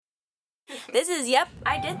This is Yep,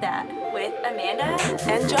 I Did That with Amanda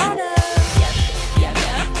and Jonna. Yep, yep,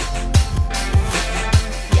 yep.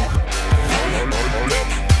 Yep.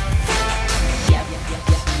 Yep, yep, yep,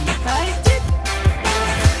 yep. I did.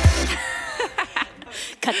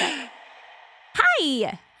 Cut that.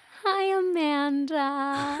 Hi. Hi, Amanda.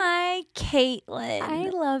 Hi, Caitlin. I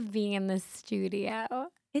love being in the studio.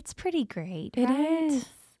 It's pretty great. It right? is.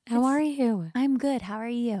 How are you? I'm good. How are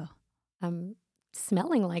you? I'm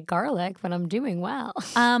smelling like garlic, but I'm doing well.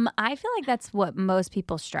 I feel like that's what most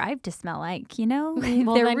people strive to smell like, you know?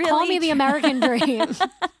 Well, then call me the American dream.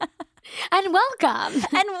 And welcome.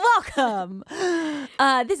 And welcome.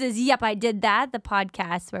 This is Yep, I Did That, the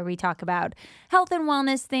podcast where we talk about health and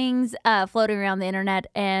wellness things floating around the internet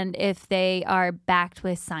and if they are backed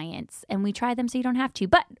with science. And we try them so you don't have to,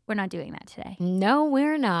 but we're not doing that today. No,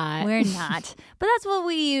 we're not. We're not. But that's what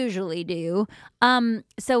we usually do.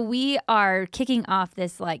 So we are kicking off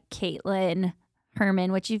this like Caitlin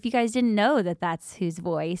Herman, which if you guys didn't know that's whose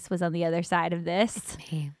voice was on the other side of this.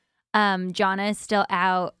 It's me. Jonna is still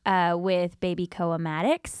out with baby Koa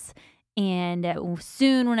Maddox. And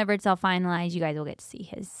soon, whenever it's all finalized, you guys will get to see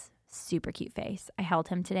his super cute face. I held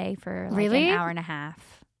him today for like Really? an hour and a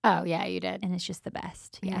half. Oh, yeah, you did. And it's just the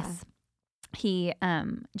best. Yeah. Yes. He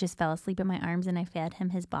just fell asleep in my arms and I fed him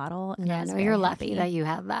his bottle. And I Yeah, was no, very you're happy. lucky that you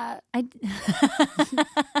have that. I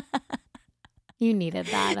You needed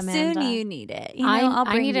that, Amanda. Soon you need it. You know, I'll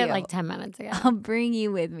bring I needed you. it like 10 minutes ago. I'll bring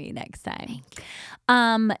you with me next time. Thank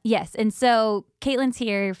you. Yes, and so Caitlin's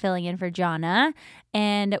here filling in for Jonna,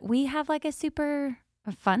 and we have like a super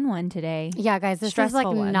fun one today. Yeah, guys, this is Stressful like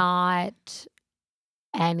one. not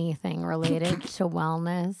anything related to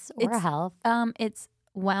wellness or It's- health. It's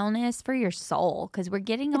wellness for your soul because we're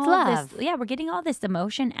getting It's all love. this. Yeah, we're getting all this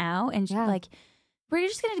emotion out, and Yeah. like we're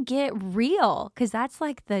just gonna get real because that's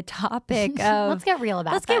like the topic of. Let's get real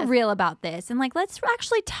about Let's this. get real about this, and like let's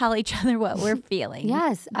actually tell each other what we're feeling.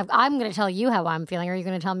 Yes, I'm going to tell you how I'm feeling. Are you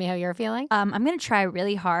going to tell me how you're feeling? I'm gonna try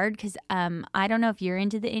really hard because I don't know if you're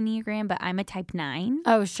into the Enneagram, but I'm a Type 9.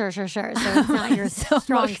 Oh, sure. So it's not your so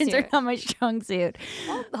strong emotions suit. are not my strong suit.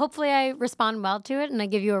 Well, hopefully I respond well to it and I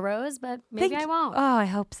give you a rose, but maybe I won't. Oh, I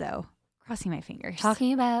hope so. Crossing my fingers.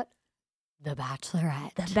 Talking about The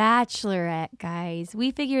Bachelorette. The Bachelorette, guys. We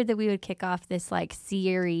figured that we would kick off this like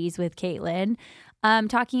series with Caitlin,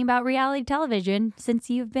 talking about reality television since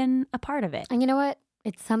you've been a part of it. And you know what?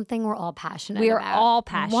 It's something we're all passionate about. We are all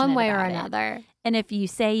passionate one way or about it. another. And if you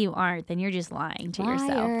say you aren't, then you're just lying to yourself.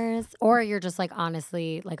 Liars. Or you're just like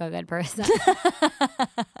honestly like a good person,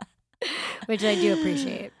 which I do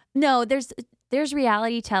appreciate. No, there's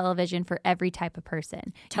reality television for every type of person.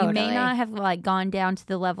 You may Totally. not have like gone down to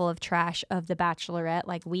the level of trash of The Bachelorette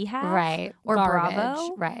like we have, Right. Or Garbage.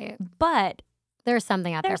 Bravo, Right. but There's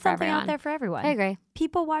something out there there's for something everyone. out there for everyone. I agree.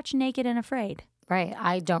 People watch Naked and Afraid. Right.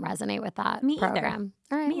 I don't resonate with that Me either. program.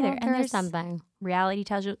 All right. Me either. Well, And there's there's something. Reality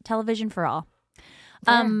television for all.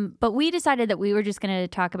 Fair. But we decided that we were just going to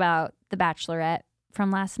talk about The Bachelorette from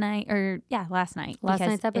last night, last night. Last because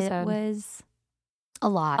night's episode. It was A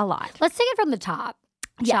lot. a lot. Let's take it from the top,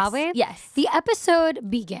 shall we? Yes. The episode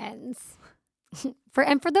begins.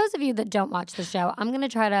 For those of you that don't watch the show, I'm going to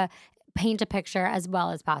try to paint a picture as well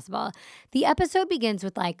as possible. The episode begins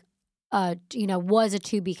with like was a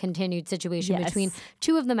to be continued situation Yes. between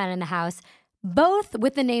two of the men in the house, both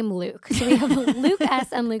with the name Luke. So we have Luke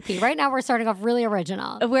S and Luke P. Right now we're starting off really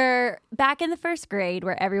original. We're back in the first grade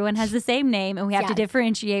where everyone has the same name and we have to Yes.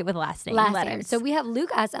 differentiate with last name Last letters. name. So we have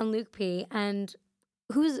Luke S and Luke P. And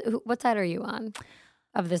what side are you on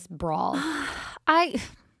of this brawl? I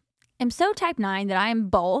am so Type 9 that I am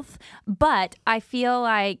both, but I feel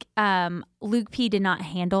like Luke P did not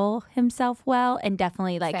handle himself well and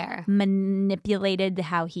definitely like Fair. manipulated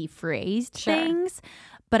how he phrased Sure. things.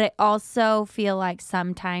 But I also feel like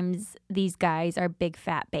sometimes these guys are big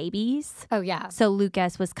fat babies. Oh yeah, So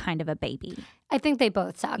Lucas was kind of a baby. I think they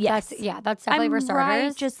both suck. Yes. That's definitely for starters.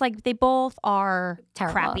 Right, just like they both are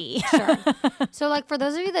Terrible. crappy. Sure. So like for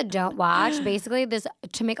those of you that don't watch, basically this,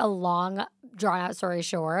 to make a long drawn out story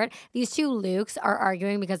short, these two Lukes are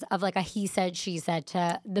arguing because of like a he said she said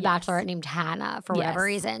to the Yes. bachelorette named Hannah for whatever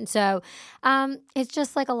Yes. reason. So it's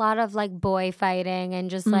just like a lot of like boy fighting and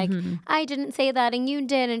just like I didn't say that and you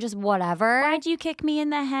did and just whatever. Why'd you kick me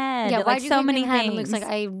in the head? Yeah, like why'd you so kick me many in the head? things. And Luke's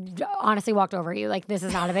like, I honestly walked over you. Like, this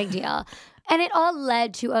is not a big deal. And it all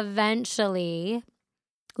led to eventually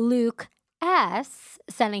Luke S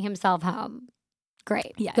sending himself home.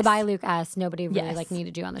 Great. Yes. Goodbye, Luke S. Nobody really Yes. like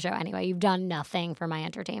needed you on the show anyway. You've done nothing for my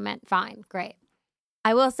entertainment. Fine. Great.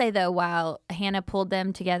 I will say though, while Hannah pulled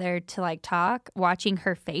them together to like talk, watching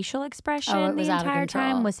her facial expression it the was out of entire control.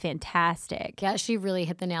 time was fantastic. Yeah, she really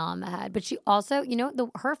hit the nail on the head. But she also,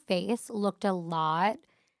 her face looked a lot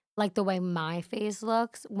like the way my face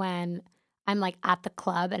looks when I'm like at the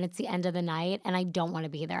club and it's the end of the night and I don't want to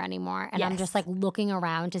be there anymore. And I'm just Yes. like looking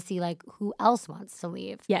around to see like who else wants to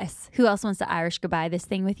leave. Yes. Who else wants to Irish goodbye this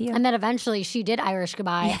thing with you? And then eventually she did Irish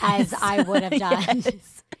goodbye as I would have done.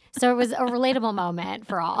 Yes. So it was a relatable moment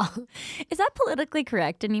for all. Is that politically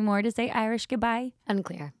correct anymore to say Irish goodbye?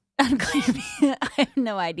 Unclear. Unclear. I have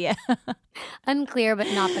no idea. Unclear, but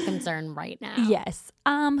not the concern right now. Yes.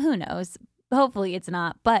 Who knows? Hopefully it's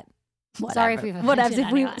not, but whatever. Sorry if we've offended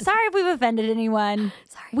anyone. Sorry if we've offended anyone.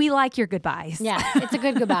 Sorry. We like your goodbyes. Yeah, it's a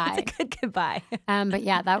good goodbye. It's a good goodbye. But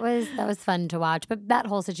yeah, that was fun to watch. But that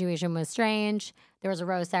whole situation was strange. There was a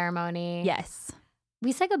rose ceremony. Yes.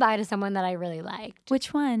 We said goodbye to someone that I really liked.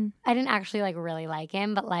 Which one? I didn't actually like really like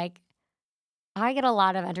him, but like I get a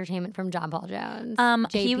lot of entertainment from John Paul Jones.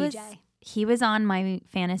 He was on my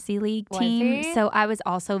fantasy league Was team, he? so I was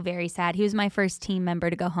also very sad. He was my first team member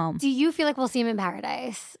to go home. Do you feel like we'll see him in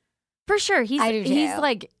Paradise? For sure, he's I do he's too.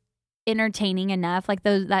 like entertaining enough. Like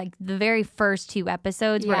the very first 2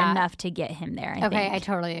 episodes were Yeah. enough to get him there. I Okay, think. I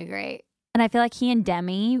totally agree. And I feel like he and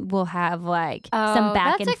Demi will have like some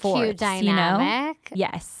back that's and forth. a cute dynamic.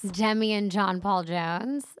 Yes, Demi and John Paul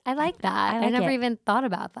Jones. I like that. I I like never it. even thought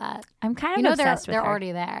about that. I'm kind of You know, obsessed they're with her.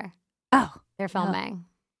 already there. Oh, They're filming.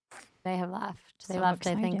 They have left. They So left,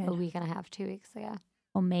 I think, a excited. week and a half, 2 weeks ago.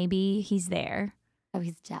 well, maybe he's there, Oh,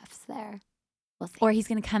 he's Jeff's there. We'll see. or he's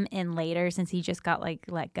gonna come in later since he just got like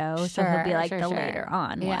let go. So he'll be Sure, like sure, the sure. later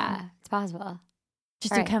on Yeah, one, it's possible.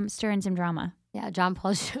 just All to right. come stir in some drama. Yeah, John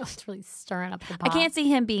Paul Jones really stirring up the pot. I can't see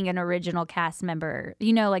him being an original cast member.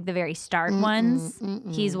 You know, like the very start ones.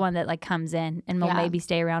 He's one that like comes in and will Yeah. maybe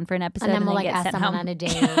stay around for an episode And then we'll like get ask sent someone home. on a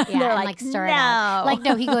date. Yeah, They're and like, stir it up. "No." Like,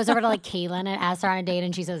 no, he goes over to like Caitlin and asks her on a date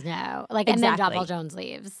and she says no. Like, and then John Exactly. Paul Jones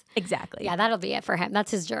leaves. Exactly. Yeah, that'll be it for him.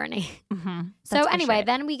 That's his journey. Mhm. So That's for anyway, sure.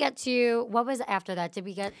 then we get to, what was after that?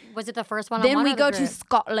 Was it the first one? Then we go to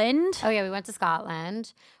Scotland. Oh yeah, we went to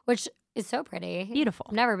Scotland, which is so pretty. Beautiful.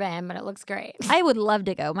 I've never been, but it looks great. I would love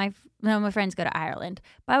to go. My friends go to Ireland,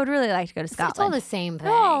 but I would really like to go to It's all Scotland. the same thing.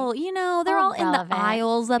 They're all, they're all in the relevant.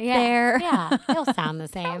 aisles up Yeah, there. Yeah, they all sound the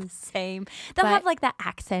They're all same. the same. They'll But- have like that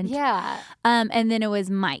accent. Yeah, And then it was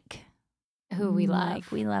Mike. who we love.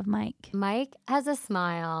 Mike. We love Mike. Mike has a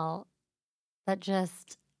smile that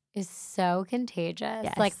just is so contagious.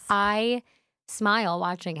 Like Yes. I smile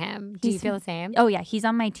watching him. Do you He's- feel the same? Oh yeah, he's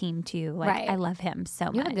on my team too. Like Right. I love him so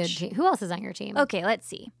You much. have a good team. Who else is on your team? Okay, let's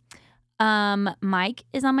see. Mike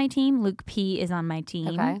is on my team. Luke P is on my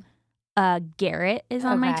team. Okay. Garrett is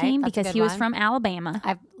on my Okay, team that's a because good he was one. from Alabama.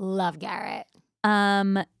 I love Garrett.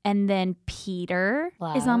 And then Peter is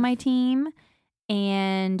Love. on my team.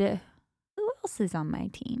 And who else is on my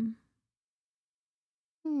team?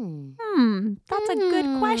 That's a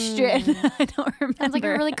good question. I don't remember. Sounds like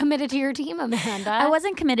you're really committed to your team, Amanda. I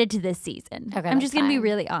wasn't committed to this season. Okay, I'm that's just going to be fine.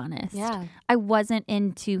 really honest. Yeah. I wasn't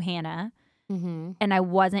into Hannah Mm-hmm. and I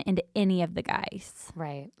wasn't into any of the guys.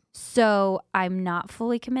 Right. So I'm not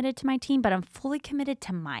fully committed to my team, but I'm fully committed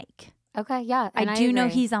to Mike. Okay. Yeah. and I do know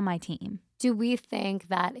agree. he's on my team. Do we think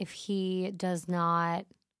that if he does not,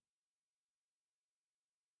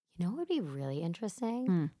 what would be really interesting?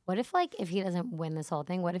 Hmm. What if, if he doesn't win this whole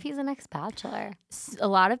thing? What if he's the next Bachelor? A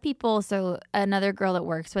lot of people, so another girl that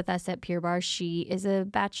works with us at Pure Bar, she is a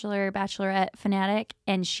bachelorette fanatic,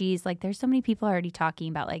 and she's like, there's so many people already talking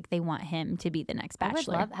about like they want him to be the next I would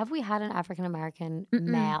bachelor. love. Have we had an African American Mm-mm.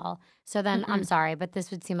 male? So then, I'm Mm-mm. sorry, but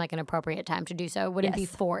this would seem like an appropriate time to do so. It wouldn't be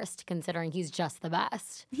Yes. forced, considering he's just the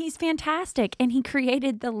best. He's fantastic, and he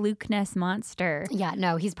created the Luke Ness monster. Yeah,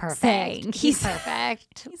 no, he's perfect. Saying He's he's-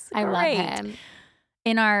 perfect. He's I love great. him.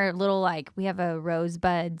 In our little we have a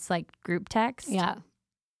Rosebuds group text. Yeah.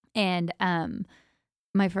 And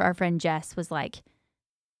our friend Jess was like,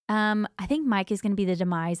 I think Mike is going to be the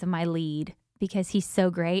demise of my lead because he's so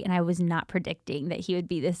great, and I was not predicting that he would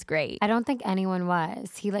be this great. I don't think anyone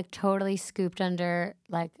was. He totally scooped under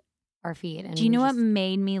our feet. And Do you know what just,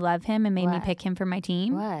 made me love him and made me What? pick him for my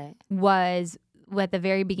team? What? Was at the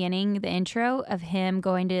very beginning, the intro of him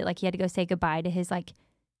going to he had to go say goodbye to his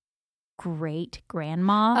great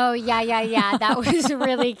grandma. Oh yeah. That was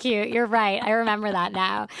really cute. You're right. I remember that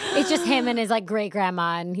now. It's just him and his great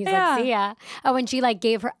grandma, and he's Yeah. like, "See ya." Oh, and she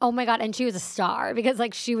gave her. Oh my god, and she was a star because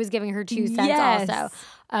she was giving her 2 cents Yes. also.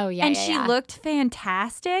 Oh yeah, and yeah, she yeah. looked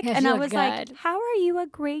fantastic. Yeah, and she I looked was like, good. how are you a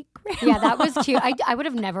great grandma? Yeah, that was cute. I would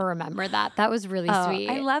have never remembered that. That was really Oh, sweet.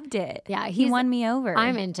 I loved it. Yeah, he he's- won me over.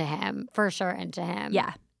 I'm into him for sure. Into him.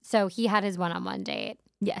 Yeah. So he had his one-on-one date,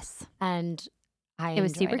 Yes. and I It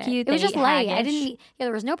was enjoyed super cute. It was They just ate light. I haggish. didn't. Yeah,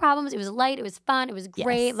 there was no problems. It was light. It was fun. It was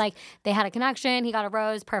great. Yes. Like they had a connection. He got a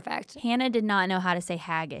rose. Perfect. Hannah did not know how to say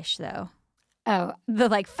haggish though. Oh, The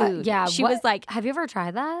like food. yeah. She what- was like, have you ever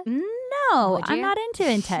tried that? no, Would I'm you? not into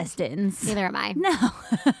intestines. Neither am I. No.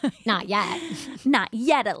 Not yet. Not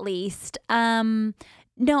yet, at least.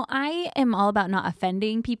 No, I am all about not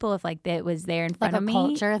offending people if like it was there in front Like of a me.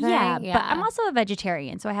 culture thing? Yeah, but Yeah. I'm also a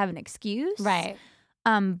vegetarian, so I have an excuse. Right.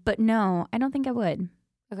 But no, I don't think I would.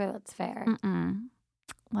 Okay, that's fair. Mm-mm.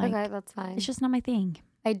 Like, Okay, that's fine. it's just not my thing.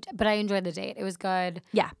 But I enjoyed the date. It was good.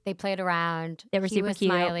 Yeah. They played around. They were he super was cute.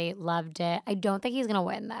 smiley. Loved it. I don't think he's gonna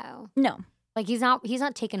win though. No. Like he's not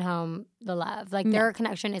taking home the love. Like No. their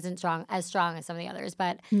connection isn't strong as some of the others.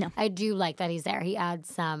 But No. I do like that he's there. He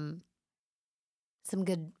adds some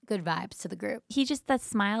good vibes to the group. That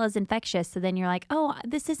smile is infectious. So then you're like, oh,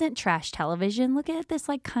 this isn't trash television. Look at this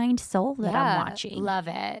like kind soul that I'm watching. Love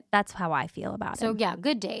it. That's how I feel about So it. yeah,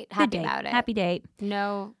 good date. Good Happy date. about it. Happy date.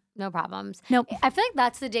 No problems. Nope. I feel like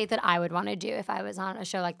that's the date that I would want to do if I was on a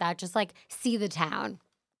show like that. Just like see the town,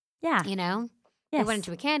 Yeah. you know? Yes. They went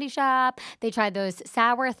into a candy shop. They tried those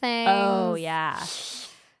sour things. Oh, yeah.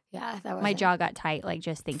 Yeah, that was My jaw got tight, like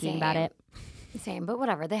just thinking about Same. it. Same, but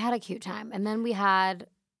whatever. They had a cute time. And then we had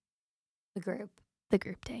the group. The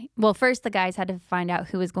group date. Well, first the guys had to find out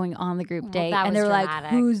who was going on the group Well, date. that And they was were like,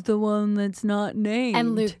 dramatic. who's the one that's not named?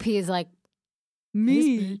 And Luke P is like,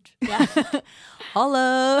 Me. yeah.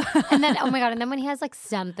 Hello. And then, oh my God. And then when he has like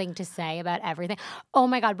something to say about everything. Oh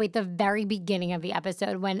my God. Wait, the very beginning of the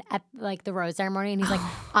episode when at like the rose ceremony and he's like,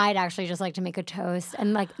 I'd actually just like to make a toast.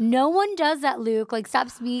 And like, no one does that, Luke. Like, stop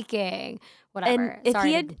speaking. Whatever. And if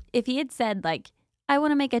Sorry he had said like, I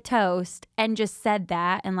want to make a toast and just said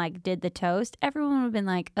that and like did the toast, everyone would have been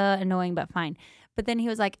like, annoying but fine. But then he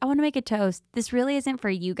was like, I want to make a toast. This really isn't for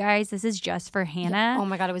you guys. This is just for Hannah. Oh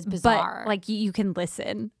my God. It was bizarre. But like you can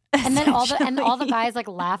listen. And then all the essentially. guys like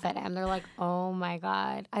laugh at him. They're like, "Oh my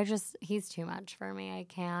God, he's too much for me. I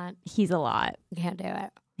can't He's a lot. do it."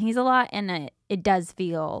 He's a lot, and it does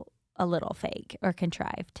feel a little fake or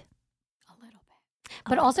contrived. A little bit,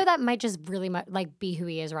 but also that might just really like be who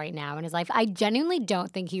he is right now in his life. I genuinely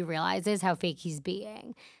don't think he realizes how fake he's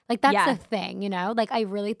being. Like that's Yeah. the thing, you know. Like I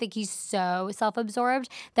really think he's so self-absorbed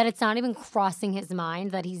that it's not even crossing his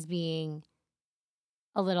mind that he's being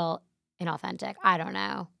a little inauthentic. I don't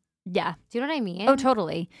know. Yeah. Do you know what I mean? Oh,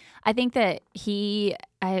 totally. I think that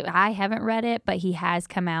I haven't read it, but he has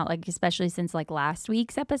come out, like, especially since like last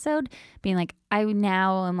week's episode, being like, I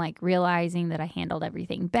now am like realizing that I handled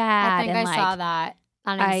everything bad. I think and, I like, saw that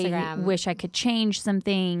on Instagram. I wish I could change some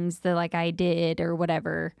things that like I did or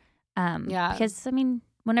whatever. Yeah. Because I mean,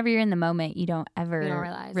 whenever you're in the moment, you don't ever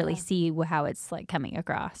realize really that. see how it's like coming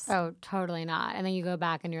across. Oh, totally not. And then you go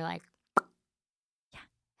back and you're like, Yeah.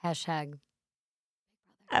 Hashtag.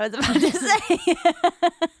 I was about to say.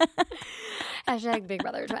 Hashtag Big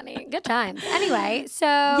Brother 20. Good times. Anyway, so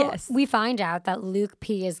Yes. we find out that Luke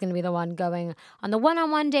P is going to be the one going on the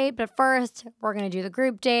one-on-one date. But first, we're going to do the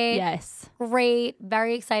group date. Yes. Great.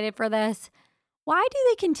 Very excited for this. Why do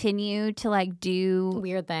they continue to like do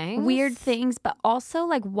Weird things, but also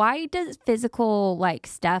like why does physical like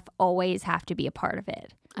stuff always have to be a part of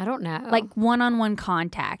it? I don't know. Like one-on-one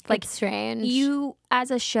contact. Like it's strange. you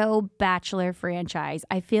as a show Bachelor franchise,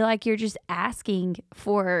 I feel like you're just asking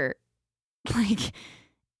for like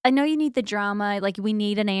I know you need the drama, like we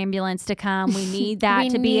need an ambulance to come. We need that We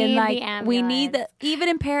to be in need like the we need the ambulance. even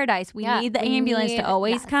in paradise, we need the we ambulance need- to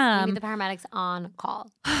always yes, We come. need the paramedics on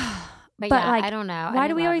call. But, But, yeah, like, I don't know. Why I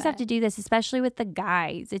do we love always have it. to do this, especially with the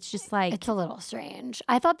guys? It's just like It's a little strange.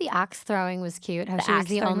 I thought the axe throwing was cute. How The she was axe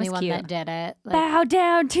the throwing only was one cute. that did it. Like, bow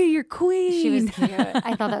down to your queen. she was cute.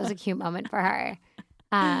 I thought that was a cute moment for her.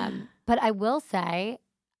 But I will say,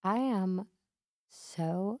 I am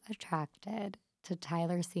so attracted to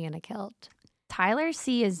Tyler C in a kilt. Tyler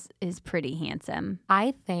C is pretty handsome.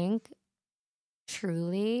 I think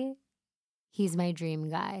truly he's my dream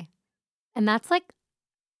guy. And that's like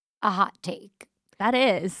a hot take. That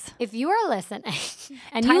is. If you are listening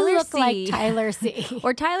and Tyler you look C. like Tyler C.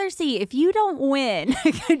 Or Tyler C, if you don't win,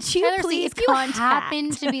 could you Tyler C, please if you contact?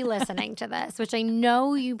 happen to be listening to this, which I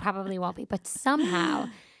know you probably won't be, but somehow,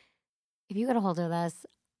 if you get a hold of this,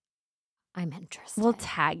 I'm interested. We'll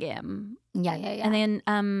tag him. yeah. And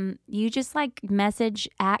then you just like message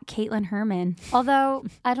at Caitlin Herman. Although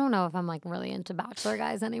I don't know if I'm like really into Bachelor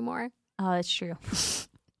guys anymore. Oh, that's true.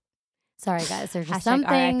 Sorry, guys. There's just Hashtag some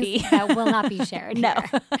things RIP. that will not be shared No.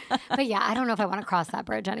 here. But yeah, I don't know if I want to cross that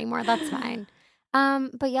bridge anymore. That's fine.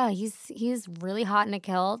 But yeah, he's really hot in a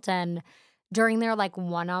kilt, and during their like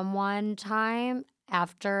one-on-one time,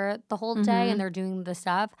 after the whole day and they're doing the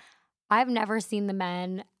stuff, I've never seen the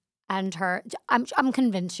men and her. I'm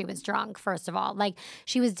convinced she was drunk, first of all. Like,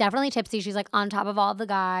 she was definitely tipsy. She's like on top of all the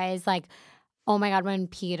guys. Like, oh my God, when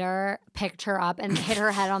Peter picked her up and hit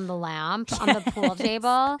her head on the lamp on the pool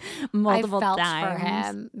table, Multiple I felt times. for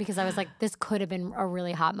him because I was like, this could have been a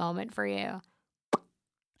really hot moment for you.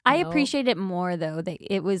 I Nope. appreciate it more though that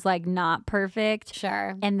it was like not perfect.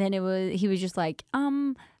 Sure. And then he was just like,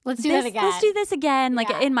 Let's do that again. Let's do this again. Like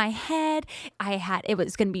Yeah. in my head, it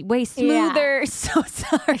was gonna be way smoother. So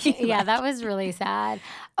sorry. Yeah, that was really sad.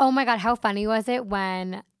 Oh my God, how funny was it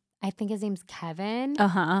when I think his name's Kevin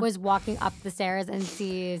was walking up the stairs and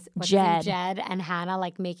sees Jed and Hannah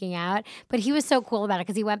like making out. But he was so cool about it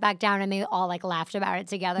because he went back down and they all like laughed about it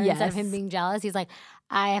together instead of him being jealous. He's like,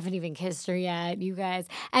 I haven't even kissed her yet, you guys.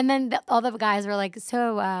 And then all the guys were like,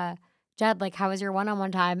 so Jed, like, how was your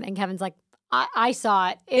one-on-one time? And Kevin's like, I saw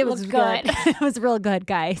it. It was good. It was real good,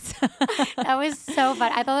 guys. That was so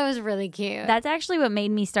fun. I thought that was really cute. That's actually what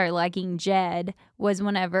made me start liking Jed was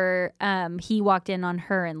whenever he walked in on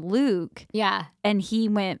her and Luke. Yeah. And he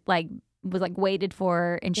was waited for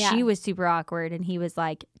her and she was super awkward. And he was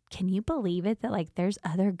like, can you believe it that like there's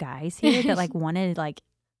other guys here that like want to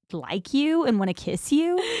like you and want to kiss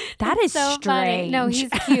you? That is so strange. Funny. No, he's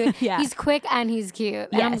cute. Yeah. He's quick and he's cute.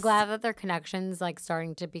 And I'm Yes. glad that their connection's like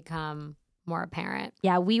starting to become more apparent.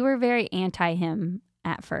 Yeah, we were very anti him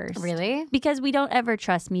at first. Really? Because we don't ever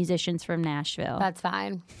trust musicians from Nashville. That's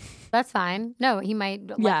fine. That's fine. No, he might,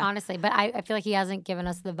 honestly, but I feel like he hasn't given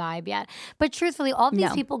us the vibe yet. But truthfully, all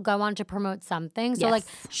these people go on to promote something. So, like,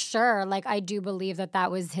 sure, like, I do believe that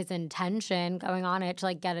was his intention going on it to,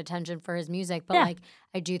 like, get attention for his music. But, like,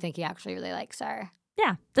 I do think he actually really likes her.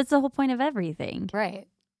 Yeah, that's the whole point of everything. Right.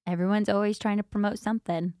 Everyone's always trying to promote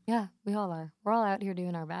something. Yeah, we all are. We're all out here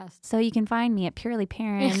doing our best. So you can find me at Purely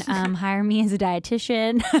Parent. Hire me as a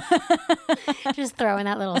dietitian. Just throwing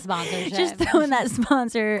that little sponsorship. Just throwing that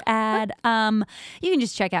sponsor ad. You can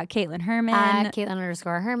just check out Caitlin Herman. At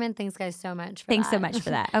Caitlin_Herman. Thanks, guys, so much for Thanks that. so much for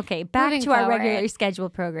that. Okay, back Moving to our forward. regular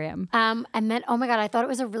scheduled program. And then, oh my God, I thought it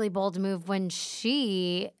was a really bold move when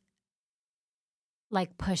she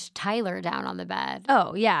like pushed Tyler down on the bed.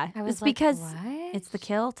 Oh, yeah. I was it's like, because what? it's the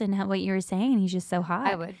kilt and what you were saying. He's just so hot.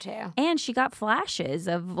 I would too. And she got flashes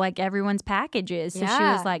of like everyone's packages. So she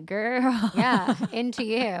Yeah. was like, girl. Yeah, into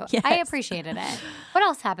you. Yes. I appreciated it. What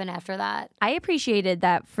else happened after that? I appreciated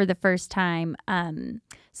that for the first time.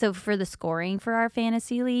 So for the scoring for our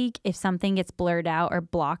fantasy league, if something gets blurred out or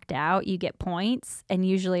blocked out, you get points. And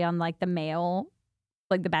usually on like the male,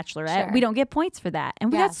 like the Bachelorette, Sure. we don't get points for that.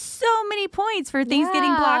 And we Yeah. got so many points for things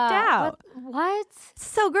getting blocked out. What?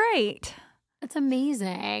 So great. It's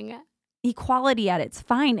amazing. Equality at its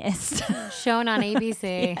finest. Shown on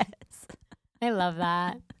ABC. Yes. I love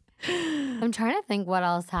that. I'm trying to think what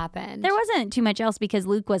else happened. There wasn't too much else because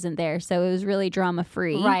Luke wasn't there, so it was really drama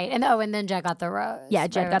free. Right. And then Jed got the rose. Yeah,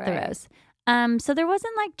 Jed got the rose. So there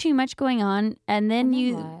wasn't like too much going on, and then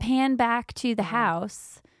you what? pan back to the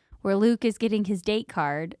house where Luke is getting his date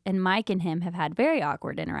card, and Mike and him have had very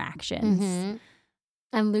awkward interactions. Mhm.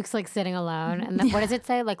 And Luke's like sitting alone. And then what does it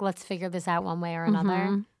say? Like, let's figure this out one way or another.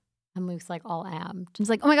 Mhm. And Luke's like all amped. He's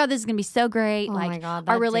like, "Oh my god, this is gonna be so great! Oh like my God,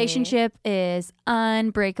 our that relationship is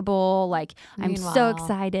unbreakable. Like I'm so Meanwhile-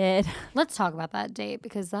 excited." Let's talk about that date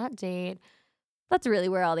because that date, That's really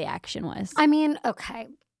where all the action was. I mean, okay.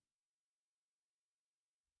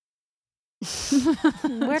 Where do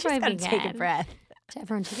I Just gotta begin? take a breath.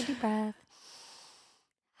 Everyone take a deep breath.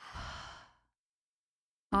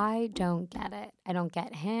 I don't get it. I don't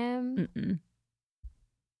get him. Mm-mm.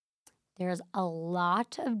 There's a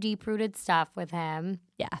lot of deep-rooted stuff with him.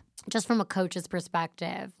 Yeah. Just from a coach's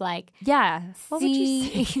perspective. Like, Yeah. What would you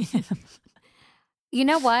see- say? you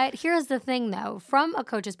know what? Here's the thing, though. From a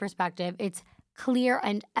coach's perspective, it's clear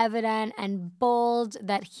and evident and bold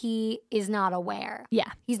that he is not aware.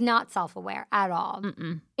 Yeah. He's not self-aware at all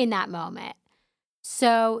Mm-mm. in that moment.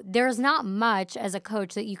 So there's not much as a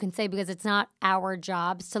coach that you can say because it's not our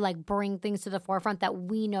jobs to like bring things to the forefront that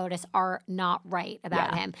we notice are not right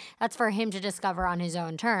about Yeah. him. That's for him to discover on his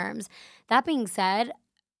own terms. That being said,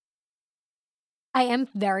 I am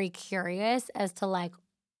very curious as to like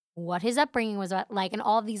what his upbringing was like and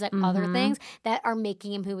all of these like other Mhm. things that are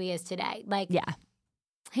making him who he is today. Like Yeah.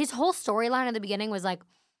 his whole storyline in the beginning was like,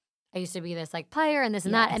 I used to be this like player and this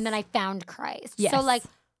and that, and then I found Christ. Yes. So like,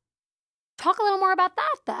 talk a little more about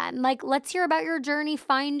that then. Like, let's hear about your journey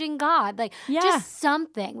finding God. Like, Yeah. just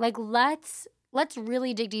something. Like, let's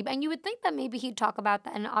really dig deep. And you would think that maybe he'd talk about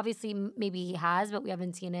that, and obviously maybe he has, but we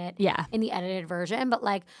haven't seen it Yeah. in the edited version. But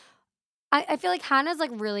like, I feel like Hannah's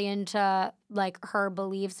like really into like her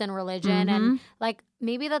beliefs and religion, and like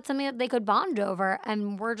maybe that's something that they could bond over,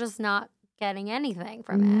 and we're just not getting anything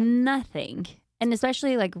from it. Nothing. And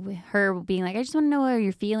especially like her being like, I just want to know how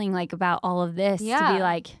you're feeling like about all of this. Yeah. To be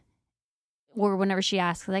like, or whenever she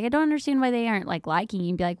asks, like, I don't understand why they aren't like liking you.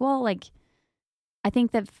 And be like, well, like, I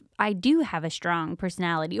think that I do have a strong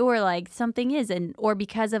personality, or like something is, or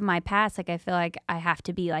because of my past, like I feel like I have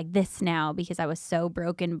to be like this now because I was so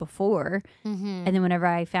broken before. And then whenever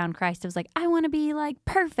I found Christ, I was like, I want to be like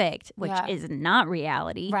perfect, which is not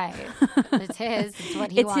reality. Right. It's his. It's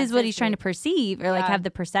what he wants. It's what he's trying to perceive or like have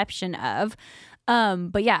the perception of.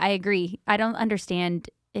 But yeah, I agree. I don't understand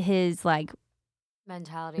his like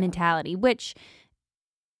mentality, which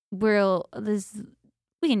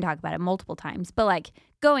we can talk about it multiple times, but like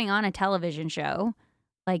going on a television show,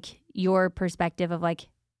 like your perspective of like,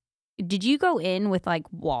 did you go in with like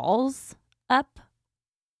walls up?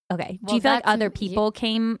 Okay. Do you feel like other people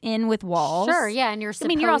came in with walls? Sure, yeah, and you're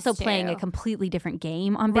supposed to. You're also playing a completely different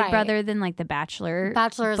game on Big Brother than like The Bachelor.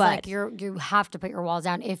 Bachelor is like you have to put your walls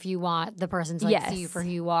down if you want the person to like see you for who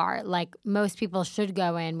you are. Like most people should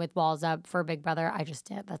go in with walls up for Big Brother. I just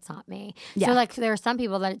did. That's not me. Yeah. So like there are some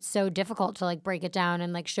people that it's so difficult to like break it down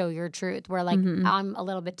and like show your truth. Where like I'm a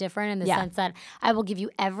little bit different in the sense that I will give you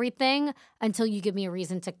everything until you give me a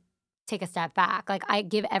reason to take a step back. Like I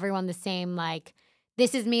give everyone the same like,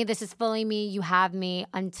 this is me, this is fully me, you have me,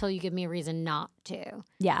 until you give me a reason not to.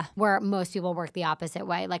 Yeah. Where most people work the opposite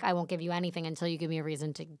way. Like, I won't give you anything until you give me a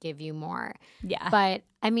reason to give you more. Yeah. But,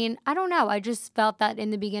 I mean, I don't know. I just felt that in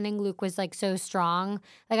the beginning, Luke was, like, so strong.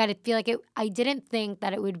 Like, I feel like I didn't think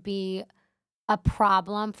that it would be a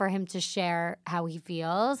problem for him to share how he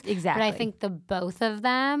feels. Exactly. But I think the both of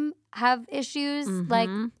them have issues, like,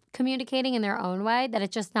 communicating in their own way, that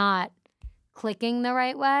it's just not clicking the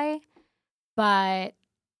right way. But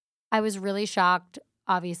I was really shocked,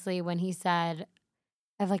 obviously, when he said,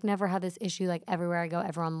 I've like never had this issue. Like everywhere I go,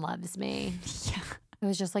 everyone loves me. Yeah. It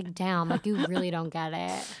was just like, damn, like you really don't get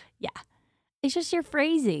it. Yeah. It's just your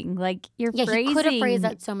phrasing. Like your phrasing he could have phrased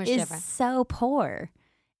that so much different. So poor.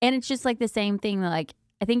 And it's just like the same thing that like,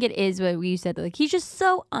 I think it is what you said. Like he's just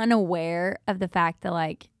so unaware of the fact that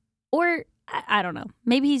like, or I don't know.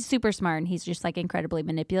 Maybe he's super smart and he's just like incredibly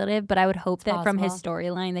manipulative. But I would hope that from his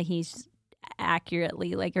storyline that he's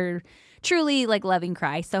accurately like or truly like loving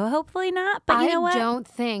Christ. So hopefully not. But you know what? I don't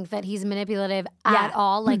think that he's manipulative at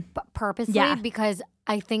all, like purposely, because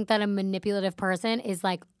I think that a manipulative person is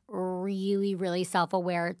like really, really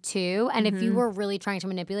self-aware too. And if you were really trying to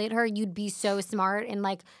manipulate her, you'd be so smart in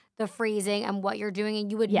like the phrasing and what you're doing,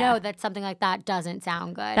 and you would know that something like that doesn't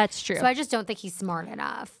sound good. That's true. So I just don't think he's smart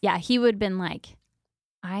enough. Yeah, he would have been like,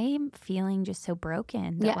 I'm feeling just so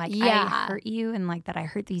broken that I hurt you and like that I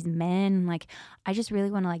hurt these men. Like I just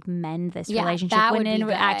really want to like mend this relationship. When in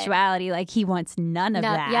actuality, like he wants none of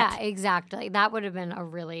that. Yeah, exactly. That would have been a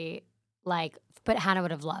really like, but Hannah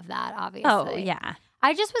would have loved that, obviously. Oh, yeah.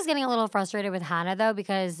 I just was getting a little frustrated with Hannah though,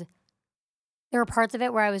 because there were parts of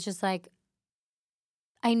it where I was just like,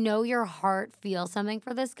 I know your heart feels something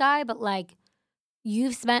for this guy, but like,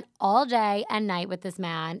 you've spent all day and night with this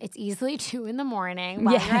man. It's easily 2 a.m.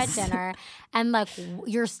 while you're at dinner. And like,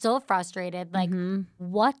 you're still frustrated. Like,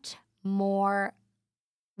 what more?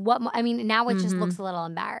 I mean, now it just looks a little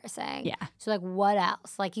embarrassing. Yeah. So like, what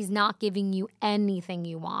else? Like, he's not giving you anything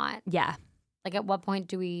you want. Yeah. Like, at what point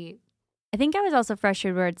do we? I think I was also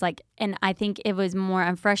frustrated where it's like, and I think it was more,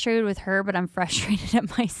 I'm frustrated with her, but I'm frustrated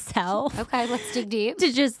at myself. Okay, let's dig deep.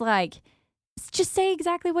 To just like, just say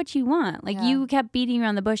exactly what you want. Like you kept beating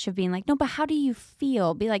around the bush of being like, no, but how do you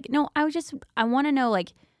feel? Be like, no, I want to know,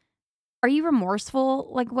 like, are you remorseful?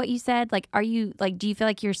 Like what you said? Like, are you like, do you feel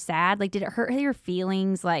like you're sad? Like, did it hurt your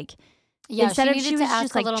feelings? Like, instead of she was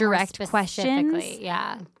just like direct questions.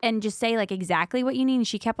 Yeah. And just say like exactly what you need. And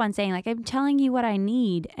she kept on saying like, I'm telling you what I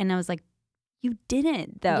need. And I was like, you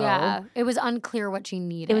didn't, though. Yeah, it was unclear what she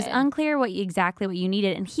needed. It was unclear exactly what you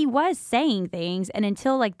needed. And he was saying things. And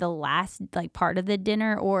until, like, the last, like, part of the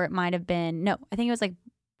dinner, or it might have been, no, I think it was, like,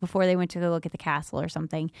 before they went to go look at the castle or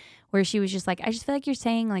something, where she was just like, I just feel like you're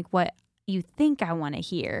saying, like, what you think I want to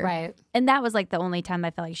hear. Right. And that was, like, the only time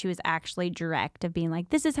I felt like she was actually direct of being like,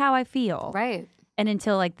 this is how I feel. Right. And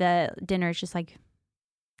until, like, the dinner, it's just like,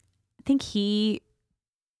 I think he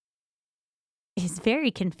is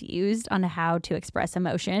very confused on how to express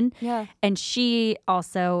emotion. Yeah. And she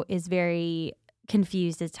also is very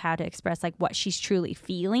confused as to how to express like what she's truly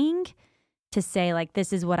feeling. to say like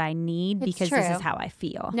this is what I need It's because true. this is how I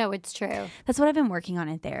feel. No, it's true. That's what I've been working on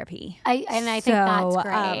in therapy. I think that's So,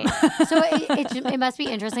 great. So it must be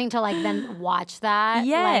interesting to like then watch that like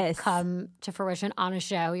Yes. come to fruition on a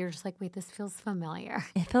show. You're just like, wait, this feels familiar.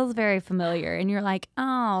 It feels very familiar, and you're like,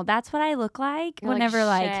 oh, that's what I look like. You're Whenever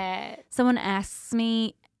like shit. someone asks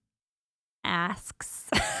me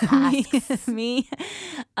me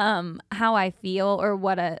how I feel or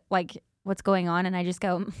what's going on, and I just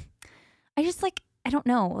go, I don't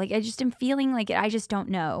know, like I just am feeling like I just don't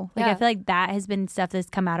know, like I Yeah. feel like that has been stuff that's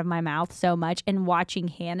come out of my mouth so much, and watching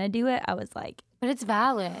Hannah do it, I was like, But it's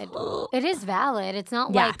valid. It is valid. It's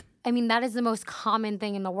not Yeah. like, I mean, that is the most common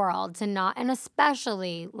thing in the world to not, and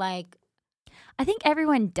especially like I think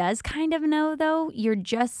everyone does kind of know, though. You're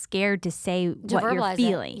just scared to say to what you're verbalize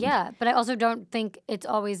feeling. it. Yeah. But I also don't think it's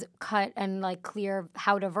always cut and like clear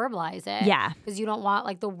how to verbalize it. Yeah. Because you don't want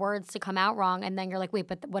like the words to come out wrong. And then you're like, wait,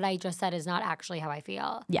 but what I just said is not actually how I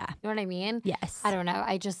feel. Yeah. You know what I mean? Yes. I don't know.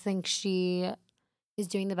 I just think she is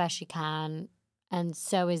doing the best she can. And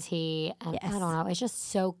so is he. And I Yes. don't know. It's just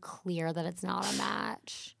so clear that it's not a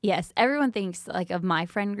match. Yes. Everyone thinks, like, of my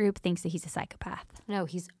friend group, thinks that he's a psychopath. No,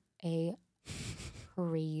 he's a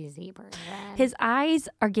crazy person. His eyes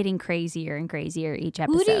are getting crazier and crazier each Who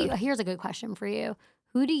episode. here's a good question for you.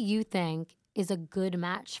 Who do you think is a good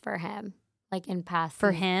match for him? Like in past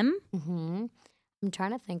For him? Mm-hmm. I'm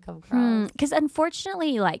trying to think of girls. Because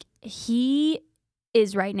unfortunately, like, he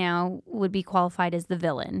is right now would be qualified as the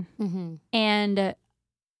villain. Mm-hmm. And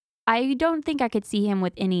I don't think I could see him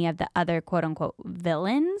with any of the other quote unquote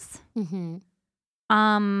villains. Mm-hmm.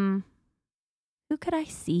 Who could I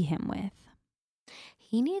see him with?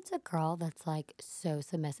 He needs a girl that's like so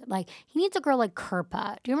submissive. Like he needs a girl like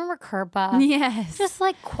Kirpa. Do you remember Kirpa? Yes. Just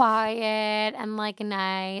like quiet and like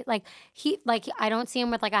nice. Like I don't see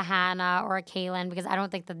him with like a Hannah or a Kaylin because I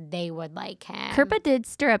don't think that they would like him. Kirpa did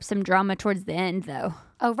stir up some drama towards the end, though.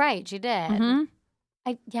 Oh right, she did. Mhm.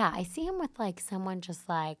 I see him with like someone just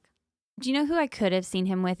like Do you know who I could have seen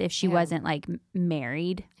him with if she Who? wasn't like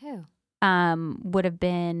married? who? Would have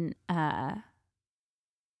been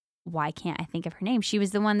why can't I think of her name? She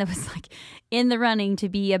was the one that was like in the running to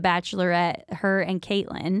be a bachelorette. Her and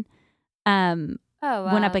Caitlyn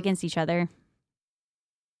went up against each other.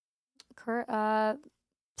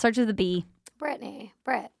 Starts with a B.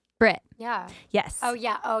 Britt. Yeah. Yes. Oh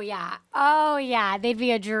yeah. They'd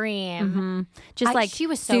be a dream. Mhm. Just like she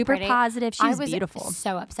was so super pretty. positive. She I was was beautiful.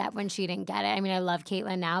 so upset when she didn't get it. I mean, I love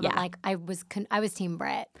Caitlyn now, but Yeah. like I was Team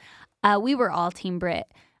Britt. We were all Team Britt.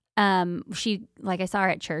 She I saw her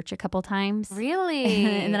at church a couple times. Really?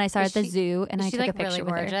 And then I saw her Is at the she- zoo, and is I she took a like picture really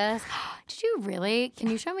with her. gorgeous? Did you really?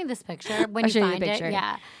 Can you show me this picture when I'll you show you the find picture. it?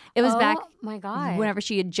 Yeah. It was back Oh my god. whenever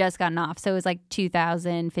she had just gotten off, so it was like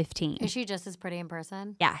 2015. Is she just as pretty in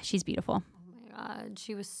person? Yeah, she's beautiful. Oh my god,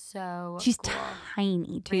 she was so. She's cool.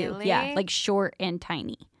 tiny too. Yeah, Really? like short and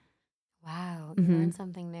tiny. Wow, you Mhm. learned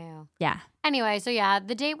something new. Yeah. Anyway, so yeah,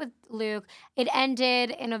 the date with Luke, it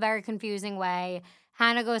ended in a very confusing way.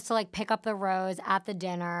 Hannah goes to like pick up the rose at the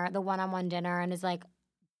dinner, the one-on-one dinner, and is like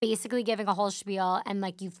basically giving a whole spiel. And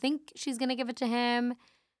like you think she's gonna give it to him,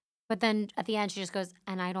 but then at the end she just goes,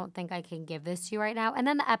 "And I don't think I can give this to you right now." And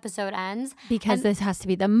then the episode ends. Because And- this has to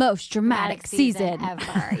be the most dramatic season.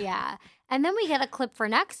 ever. Yeah. And then we get a clip for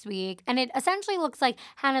next week, and it essentially looks like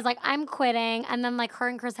Hannah's like, "I'm quitting," and then like her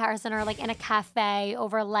and Chris Harrison are like in a cafe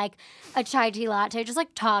over like a chai tea latte, just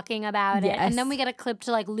like talking about it. And then Yes. we get a clip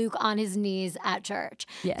to like Luke on his knees at church.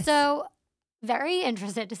 Yes. So very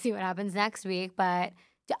interested to see what happens next week, but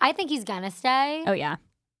I think he's gonna stay, oh yeah.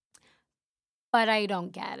 but I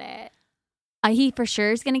don't get it. He for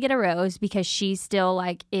sure is going to get a rose because she still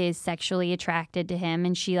like is sexually attracted to him,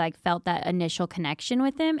 and she like felt that initial connection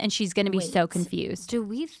with him, and she's going to be so Wait. confused. Do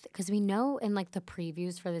we? Because we know in like the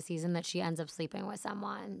previews for the season that she ends up sleeping with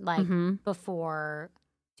someone like Mhm. before.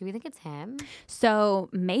 Do we think it's him? So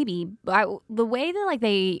maybe the way that like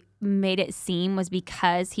they made it seem was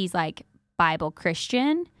because he's like Bible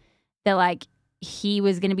Christian, that like he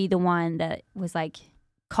was going to be the one that was like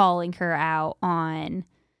calling her out on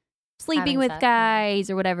sleeping Having with sex, yeah. guys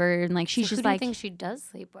or whatever, and like she's So just who do you like, think she does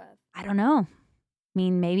sleep with? I don't know. I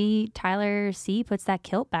mean, maybe Tyler C puts that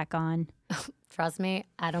kilt back on. Trust me,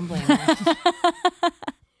 I don't blame her.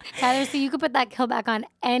 Tyler, so you could put that kill back on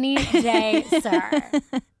any day, sir.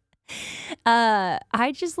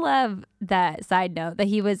 I just love that side note that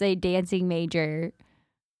he was a dancing major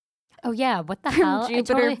Oh yeah, what the from hell?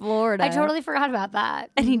 Jupiter, Florida. I totally forgot about that.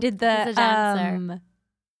 And he did He's a the dancer.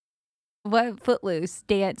 Footloose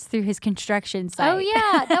dance through his construction site. Oh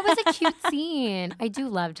yeah, that was a cute scene. I do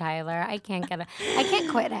love Tyler. I can't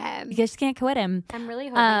quit him. You just can't quit him. I'm really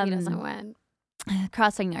hoping he doesn't win.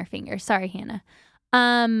 Crossing our fingers. Sorry, Hannah.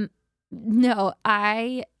 No,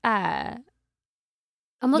 I'm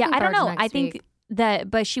looking I don't forward to know. next I think week.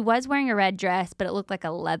 but she was wearing a red dress, but it looked like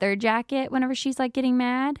a leather jacket whenever she's like getting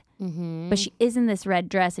mad. Mm-hmm. But she is in this red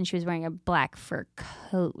dress and she was wearing a black fur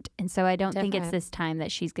coat. And so I don't think it's Different. this time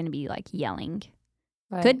that she's going to be like yelling.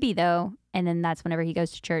 Right. Could be though. And then that's whenever he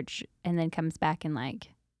goes to church and then comes back and like,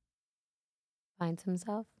 Finds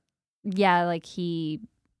himself. yeah, like he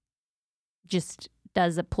just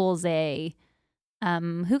pulls a,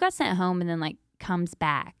 who got sent home and then like comes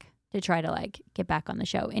back to try to like get back on the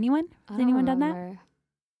show. Anyone? Has anyone done that?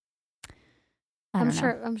 I don't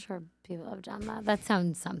know. I'm sure people have done that. That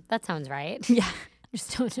sounds right. Yeah.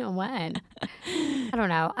 Just don't know when. I don't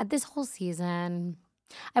know. This whole season,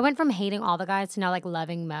 I went from hating all the guys to now like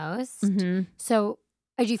loving most. Mm-hmm. So,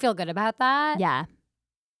 do you feel good about that? Yeah.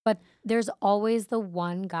 But there's always the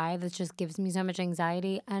one guy that just gives me so much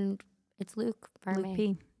anxiety, and it's Luke for Luke me.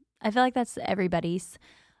 P. I feel like that's everybody's.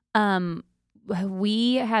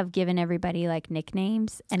 We have given everybody like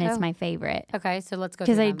nicknames, and it's Oh. my favorite Okay, so let's go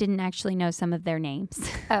because through I them. didn't actually know some of their names.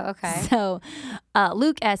 Oh, okay. So,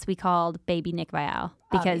 Luke S. we called Baby Nick Vial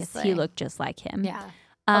because Obviously. he looked just like him. Yeah.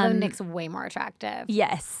 Although Um, Nick's way more attractive.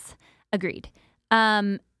 Yes, agreed.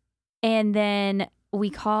 And then we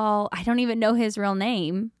call, I don't even know his real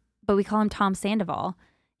name, but we call him Tom Sandoval.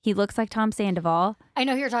 He looks like Tom Sandoval. I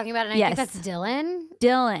know who you're talking about, and I Yes. think that's Dylan.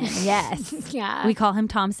 Dylan, yes. Yeah. We call him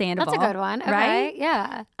Tom Sandoval. That's a good one. Okay. Right?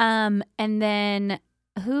 Yeah. And then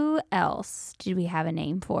who else did we have a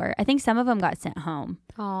name for? I think some of them got sent home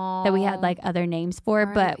Oh. that we had like other names for,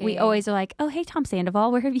 but we R.I.P.. always are like, oh, hey, Tom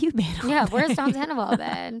Sandoval, where have you been? all Yeah, where's day?" Tom Sandoval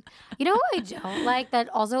been? You know who I don't like that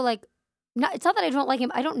also like it's not that I don't like him.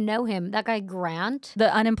 I don't know him. That guy Grant.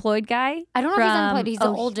 The unemployed guy? I don't know if he's unemployed. From- He's the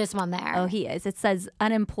oh, oldest one there. Oh, he is. It says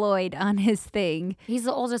unemployed on his thing. He's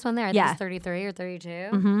the oldest one there. I think Yeah. he's 33 or 32.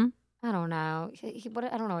 Mm-hmm. I don't know.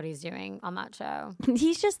 I don't know what he's doing on that show.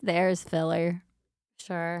 He's just there as filler.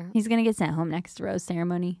 Sure. He's gonna get sent home next rose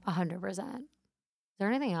ceremony. 100%. Is there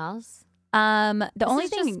anything else? The only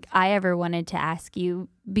is thing I ever wanted to ask you,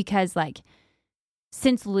 because like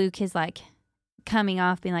since Luke is like coming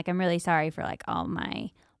off being like, I'm really sorry for like all my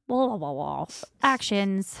blah, blah, blah, blah,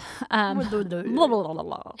 actions, blah, blah, blah, blah,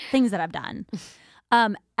 blah, things that I've done.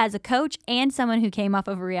 As a coach and someone who came off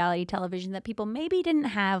of reality television, that people maybe didn't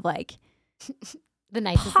have like The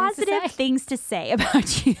nicest positive things to things to say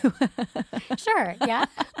about you. say. Sure. Yeah.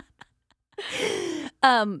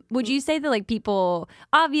 Would you say that like people,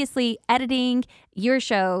 obviously editing your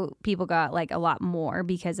show, people got like a lot more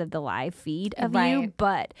because of the live feed of you, Right.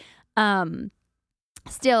 but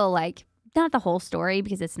still like not the whole story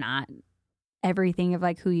because it's not everything of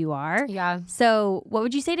like who you are. Yeah. So what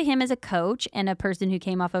would you say to him as a coach and a person who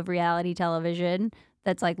came off of reality television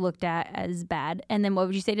that's like looked at as bad? And then what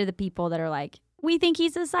would you say to the people that are like, we think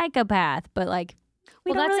he's a psychopath, but like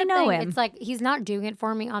we don't really that's the know thing. him. It's like he's not doing it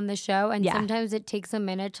for me on the show. And Yeah. sometimes it takes a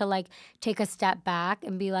minute to like take a step back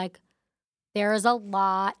and be like, there's a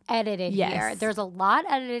lot edited here. Yes. There's a lot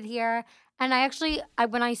edited here. And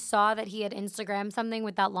when I saw that he had Instagrammed something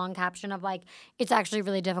with that long caption of like, it's actually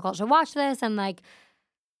really difficult to watch this and like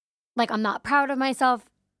I'm not proud of myself.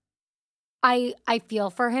 I feel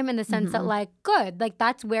for him in the sense that Mhm. like, good, like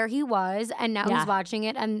that's where he was and now Yeah. he's watching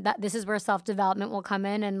it and this is where self-development will come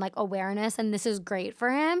in and like awareness and this is great for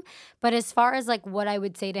him. But as far as like what I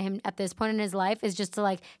would say to him at this point in his life is just to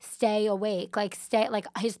like stay awake, like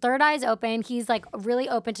his third eye's open. He's like really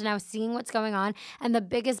open to now seeing what's going on. And the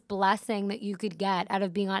biggest blessing that you could get out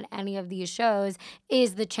of being on any of these shows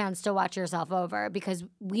is the chance to watch yourself over because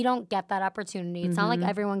we don't get that opportunity. It's not like Mhm.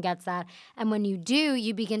 everyone gets that. And when you do,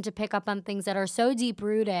 you begin to pick up on things that are so deep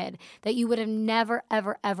rooted that you would have never,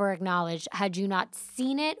 ever, ever acknowledged had you not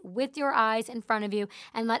seen it with your eyes in front of you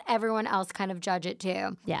and let everyone else kind of judge it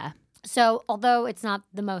too. Yeah. So, although it's not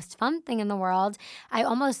the most fun thing in the world, I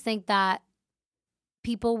almost think that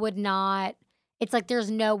people would not. It's like there's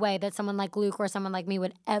no way that someone like Luke or someone like me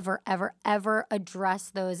would ever, ever, ever address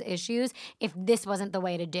those issues if this wasn't the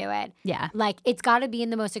way to do it. Yeah. Like, it's got to be in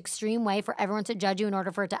the most extreme way for everyone to judge you in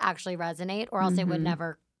order for it to actually resonate, or else it would Mhm.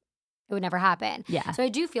 never happen. Yeah. So I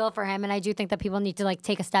do feel for him, and I do think that people need to like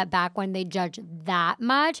take a step back when they judge that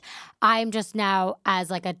much. I'm just now as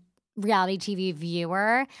like a reality TV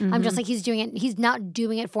viewer, I'm just like he's doing it. He's not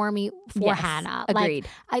doing it for me for Yes, Hannah. agreed.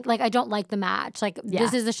 I don't like the match. Like Yeah.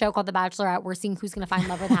 this is a show called The Bachelorette. We're seeing who's gonna find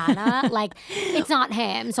love with Hannah. Like it's not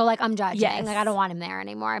him. So like I'm judging. Yes. Like I don't want him there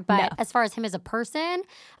anymore. But No. as far as him as a person,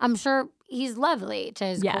 I'm sure he's lovely to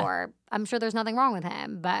his Yeah. core. I'm sure there's nothing wrong with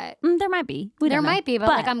him, but There might be. We there don't know. might be, but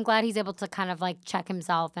like I'm glad he's able to kind of like check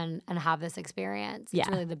himself and have this experience. It's Yeah.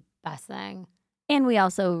 really the best thing. And we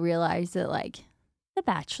also realized that, like, The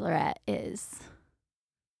Bachelorette is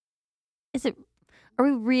it, are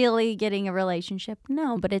we really getting a relationship?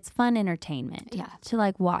 No, but it's fun entertainment. Yeah. To,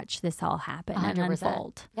 like, watch this all happen and 100%.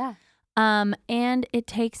 unfold. Yeah. And it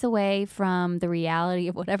takes away from the reality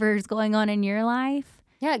of whatever is going on in your life.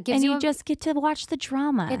 Yeah, it gives And you you just get to watch the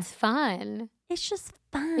drama. It's fun. It's just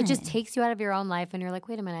fun. It just takes you out of your own life and you're like,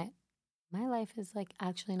 wait a minute. My life is like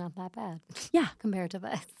actually not that bad. Yeah. Compared to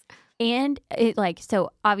this. And it like,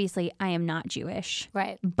 so obviously I am not Jewish.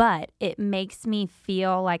 Right. But it makes me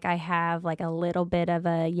feel like I have like a little bit of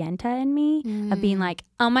a yenta in me of being like,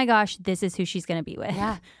 oh my gosh, this is who she's going to be with.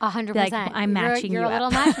 Yeah, 100%. Like, I'm matching you're you a little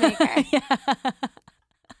up. matchmaker. Yeah.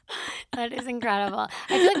 That is incredible.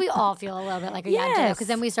 I feel like we all feel a little bit like a yenta because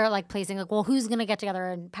then we start like placing like, well, who's going to get together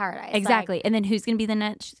in paradise? Exactly. Like, and then who's going to be the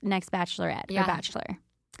next bachelorette or bachelor?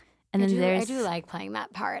 And then I do like playing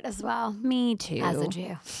that part as well. Me too. As a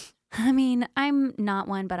Jew. I mean, I'm not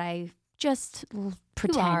one, but I just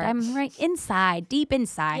pretend are. I'm right inside, deep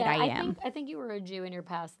inside. Yeah, I am. I think you were a Jew in your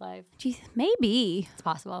past life. Geez, maybe It's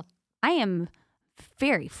possible. I am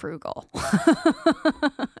very frugal.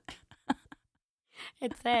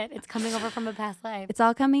 It's it. It's coming over from a past life. It's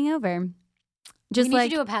all coming over. Just we need like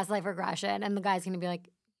to do a past life regression, and the guy's going to be like,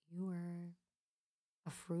 you were a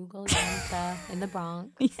frugal yenta in the Bronx.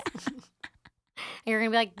 Yeah. And you're going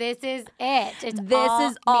to be like, this is it. This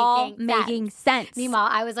is all making sense. Meanwhile,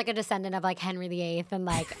 I was like a descendant of like Henry VIII, and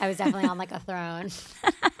like I was definitely on like a throne.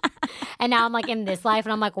 And now I'm like in this life,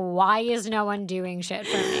 and I'm like, why is no one doing shit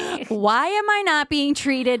for me? Why am I not being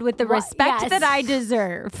treated with the respect yes. that I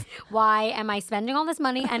deserve? Why am I spending all this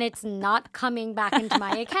money and it's not coming back into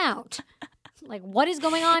my account? Like, what is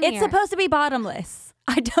going on here? It's supposed to be bottomless.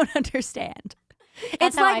 I don't understand.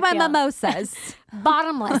 That's It's how like I my feel. mimosas.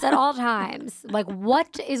 Bottomless at all times. Like,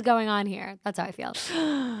 what is going on here? That's how I feel.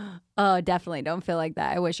 Oh, definitely don't feel like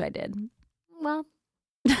that. I wish I did. Well,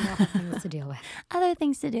 you know, things to deal with. Other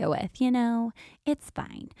things to deal with, you know, it's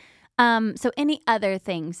fine. So any other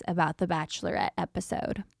things about the Bachelorette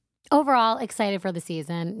episode? Overall, excited for the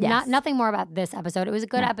season. Yes. Nothing more about this episode. It was a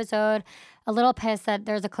good episode. A little pissed that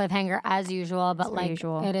there's a cliffhanger as usual, but like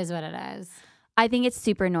usual. it is what it is. I think it's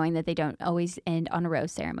super annoying that they don't always end on a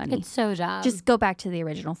rose ceremony. It's so dumb. Just go back to the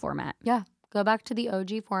original format. yeah, go back to the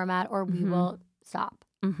OG format or we will stop.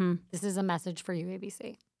 Mm-hmm. This is a message for you,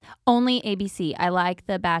 ABC. Only ABC. I like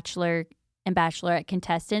the Bachelor and Bachelorette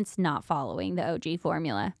contestants not following the OG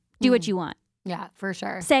formula. Do what you want. Yeah, for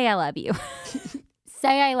sure. Say I love you.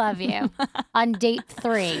 Say I love you on date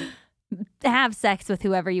 3. Have sex with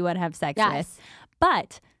whoever you want to have sex Yes. with.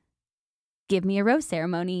 But give me a rose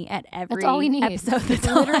ceremony at every That's all we need. episode. That's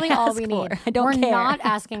Literally all, I all ask we for. need. I don't We're care. not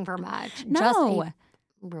asking for much. No. Just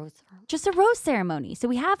a rose ceremony. Just a rose ceremony. So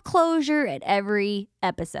we have closure at every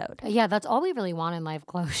episode. Yeah, that's all we really want in life,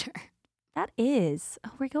 closure. That is.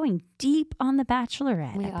 Oh, we're going deep on the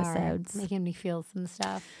Bachelorette We episodes. are making me feel some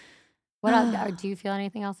stuff. What else? Do you feel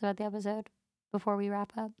anything else about the episode before we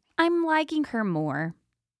wrap up? I'm liking her more.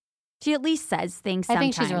 She at least says things I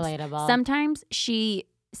sometimes. think she's relatable. Sometimes she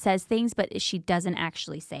says things, but she doesn't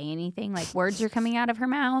actually say anything. Like words are coming out of her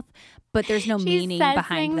mouth, but there's no she meaning says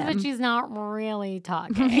behind things, them. but she's not really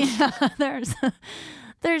talking. Yeah,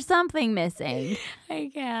 there's something missing.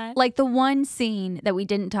 I can't. Like the one scene that we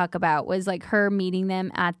didn't talk about was like her meeting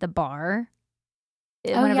them at the bar.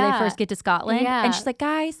 Whenever yeah. they first get to Scotland. Yeah. And she's like,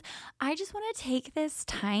 guys, I just want to take this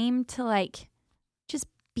time to like just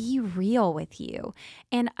be real with you.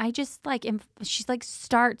 And I just like, she's like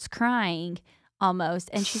starts crying almost.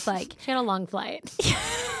 And she's like, She had a long flight.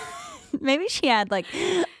 maybe she had like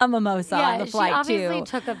a mimosa on the flight she obviously too.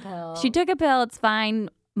 took a pill. She took a pill. It's fine.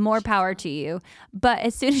 More power to you. But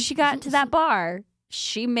as soon as she got to that bar,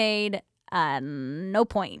 she made no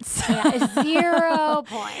points. Yeah, 0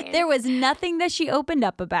 points. There was nothing that she opened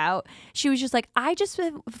up about. She was just like, I just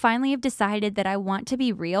finally have decided that I want to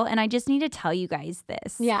be real, and I just need to tell you guys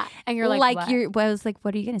this. Yeah, and you're like what? I was like,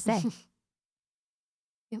 what are you gonna say?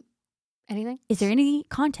 Anything? Is there any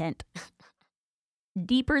content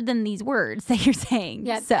deeper than these words that you're saying?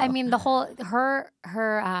 Yeah, So, I mean the whole her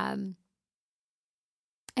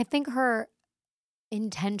I think her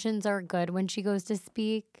intentions are good when she goes to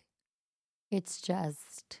speak. It's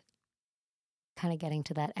just kind of getting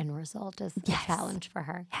to that end result is a Yes. challenge for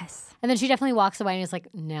her. yes. And then she definitely walks away and is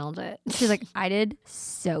like, nailed it. She's like, I did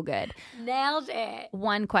so good. nailed it.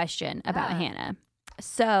 One question about Yeah. Hannah.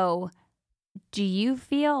 So, do you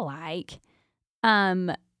feel like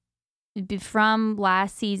from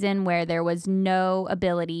last season where there was no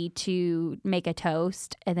ability to make a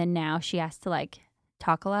toast and then now she has to like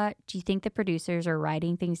talk a lot, do you think the producers are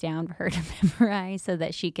writing things down for her to memorize so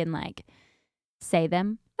that she can like say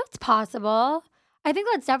them? That's possible. I think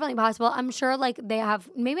that's definitely possible. I'm sure like they have,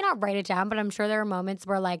 maybe not write it down, but I'm sure there are moments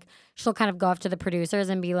where like she'll kind of go up to the producers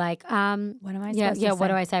and be like, What am I yeah, supposed yeah, to what say?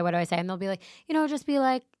 do I say? What do I say? And they'll be like, just be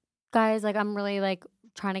like, guys, like I'm really like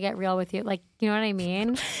trying to get real with you. Like, you know what I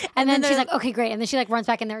mean? And then she's like, okay, great. And then she like runs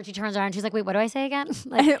back in there and she turns around and she's like, wait, what do I say again?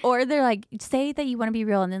 Like, Or they're like, say that you want to be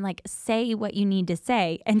real and then like say what you need to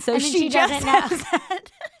say. And so And then she she just doesn't know. says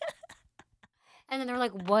that. and then they're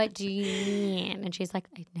like, what do you mean? And she's like,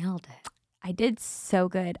 I nailed it. I did so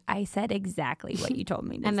good. I said exactly what you told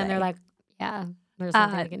me to say. And then they're like, yeah, there's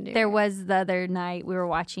nothing we can do. There here. was the other night we were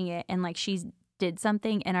watching it and like she did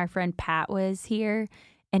something and our friend Pat was here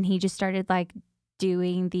and he just started like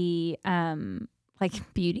doing the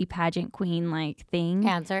like beauty pageant queen like thing.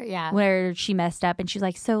 Answer, yeah. Where she messed up and she's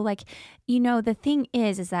like, so like, the thing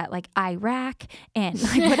is that like Iraq and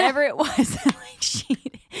like whatever it was, like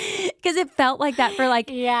because it felt like that for like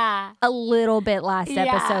Yeah. a little bit last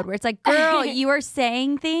episode where it's like, girl, you are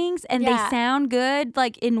saying things and they sound good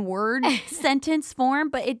like in word sentence form,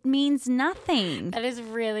 but it means nothing. That is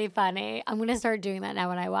really funny. I'm going to start doing that now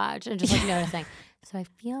when I watch and just like noticing. So I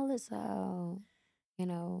feel as though,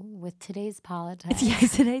 with today's politics. Yeah,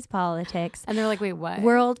 today's politics. And they're like, wait, what?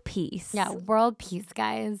 World peace. Yeah, world peace,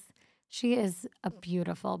 guys. She is a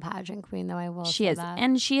beautiful pageant queen, though I will She say is. that.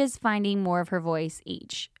 And she is finding more of her voice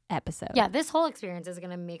each episode. Yeah, this whole experience is going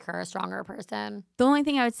to make her a stronger person. The only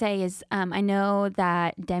thing I would say is I know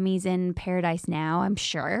that Demi's in Paradise Now, I'm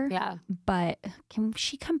sure. Yeah. But can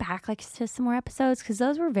she come back like to some more episodes? Because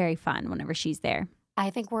those were very fun whenever she's there. I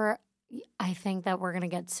think that we're going to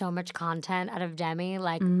get so much content out of Demi.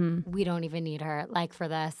 Like, we don't even need her, like, for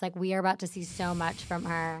this. Like, we are about to see so much from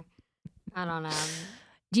her. I don't know.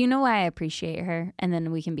 Do you know why I appreciate her? And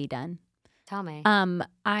then we can be done. Tell me.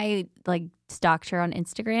 I like stalked her on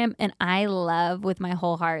Instagram and I love with my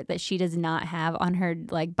whole heart that she does not have on her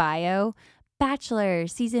like bio Bachelor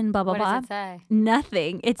season blah blah blah. What does it say?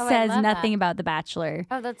 Nothing. It Oh, I says love nothing that. about the Bachelor.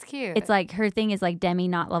 Oh, that's cute. It's like her thing is like Demi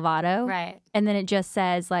not Lovato. Right. And then it just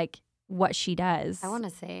says like what she does. I want to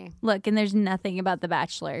see. Look, and there's nothing about the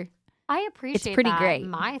Bachelor. I appreciate pretty that. great.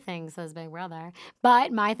 My thing says Big Brother,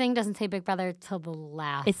 but my thing doesn't say Big Brother till the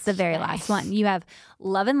last. It's the very day. last one. You have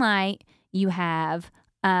Love and Light. You have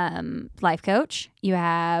Life Coach. You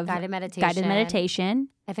have Guided meditation. Guided meditation.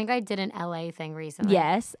 I think I did an LA thing recently.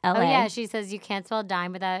 Yes, LA. Oh yeah, she says you can't spell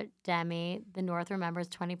dime without Demi. The North remembers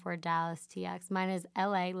 24 Dallas TX. Mine is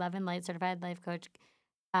LA, Love and Light, Certified Life Coach,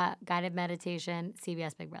 Guided Meditation,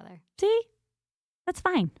 CBS Big Brother. See, that's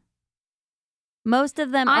fine. Most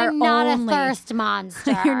of them I'm not only, a thirst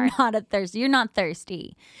monster. You're not a thirsty. You're not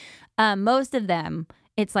thirsty. Most of them,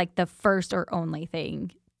 it's like the first or only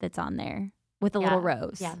thing that's on there with a little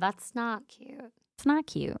rose. Yeah, that's not cute. It's not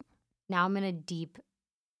cute. Now I'm in a deep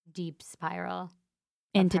spiral.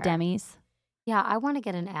 Into her. Demi's. Yeah, I want to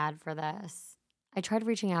get an ad for this. I tried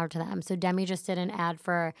reaching out to them. So Demi just did an ad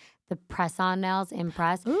for the press-on nails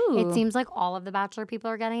Impress. Ooh. It seems like all of the Bachelor people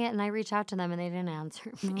are getting it, and I reached out to them, and they didn't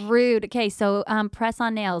answer me. Rude. Okay, so press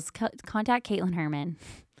on nails. Contact Caitlin Herman.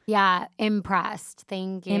 Yeah, impressed.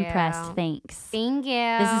 Thank you. Impressed. Thanks. Thank you.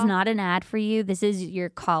 This is not an ad for you. This is your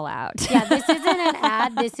call out. Yeah, this isn't an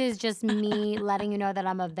ad. This is just me letting you know that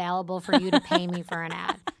I'm available for you to pay me for an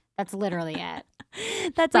ad. That's literally it.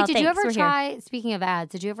 That's Wait, all. did you Thanks. ever We're here. try, speaking of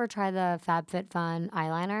ads, did you ever try the FabFitFun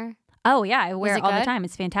eyeliner? Oh, yeah. I wear Is it it all the good? time.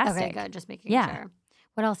 It's fantastic. Okay, good. Just making Yeah. sure.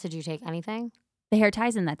 What else did you take? Anything? The hair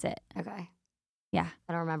ties and that's it. Okay. Yeah.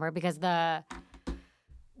 I don't remember because the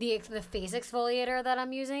face exfoliator that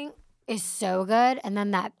I'm using is so good. And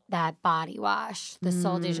then that body wash, the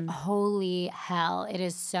Sol de holy hell, it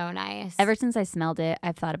is so nice. Ever since I smelled it,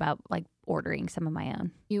 I've thought about like ordering some of my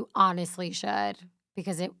own. You honestly should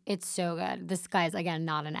because it's so good. This guy's, again,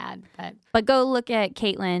 not an ad, But go look at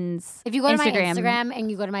Caitlin's if you go to Instagram. my Instagram and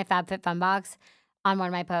you go to my FabFitFun box on one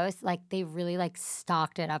of my posts, like they really like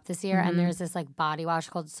stocked it up this year. And there's this like body wash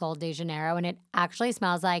called Sol de Janeiro, and it actually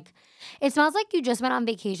smells like you just went on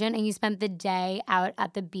vacation and you spent the day out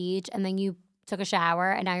at the beach and then you took a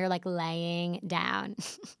shower and now you're like laying down.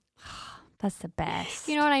 That's the best.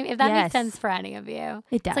 You know what I mean? If that Yes. makes sense for any of you.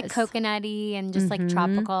 It does. It's like coconutty and just like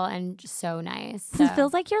tropical and just so nice. So. It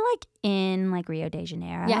feels like you're like in like Rio de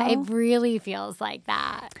Janeiro. Yeah, it really feels like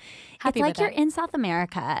that. Happy it's like with you're it. in South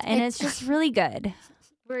America and it's just really good.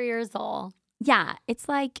 We're your soul. Yeah, it's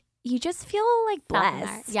like you just feel like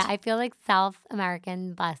blessed. Yeah, I feel like South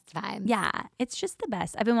American blessed vibes. Yeah, it's just the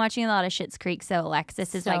best. I've been watching a lot of Schitt's Creek, so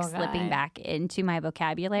Alexis is So like slipping good. back into my I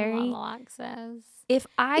vocabulary. love Alexis. If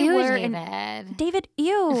I Ew, were David. David,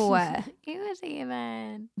 ew. Ew,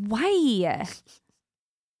 David. Why?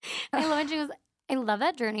 I love when she goes, I love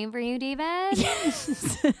that journey for you, David.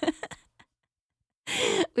 Yes.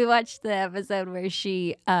 We watched the episode where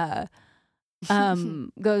she goes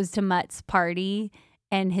to Mutt's party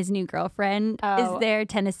and his new girlfriend is there,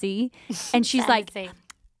 Tennessee. And she's like,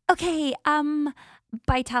 okay,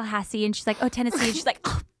 by Tallahassee. And she's like, oh, Tennessee. And she's like,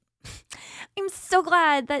 oh, I'm so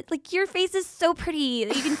glad that like your face is so pretty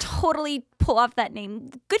that you can totally pull off that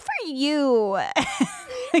name. Good for you.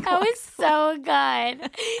 That was so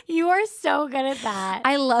good. You are so good at that.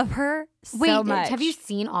 I love her so much. Have you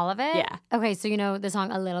seen all of it? Yeah. Okay, so you know the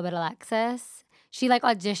song "A Little Bit Alexis." She like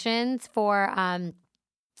auditions for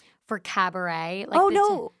Cabaret. Like,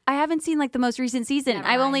 no, I haven't seen like the most recent season. Never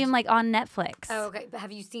I only mind. am like on Netflix. Oh, okay. But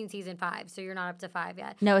have you seen season 5? So you're not up to 5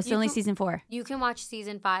 yet. No, it's only season 4. You can watch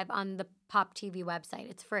season 5 on the Pop TV website.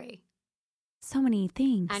 It's free. So many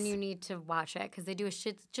things. And you need to watch it because they do a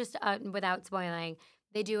Schitt's, just without spoiling,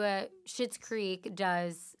 they do a Schitt's Creek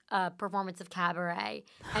does a performance of Cabaret.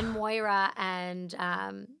 And Moira and,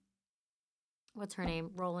 what's her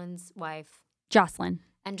name? Roland's wife. Jocelyn.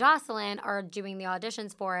 And Jocelyn are doing the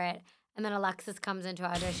auditions for it. And then Alexis comes into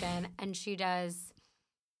audition and she decides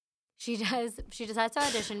to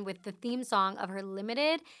audition with the theme song of her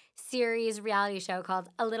limited series reality show called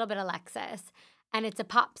A Little Bit Alexis. And it's a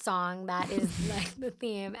pop song that is like the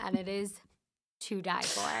theme, and it is to die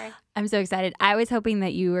for. I'm so excited. I was hoping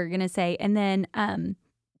that you were going to say, and then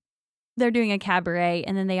they're doing a cabaret,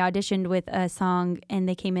 and then they auditioned with a song, and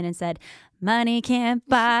they came in and said, money can't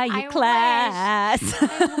buy you class.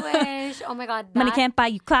 I wish. Oh my God. Money can't buy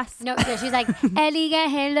you class. No, she's like, Elige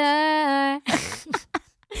Heller.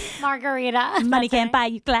 Margarita. Money can't buy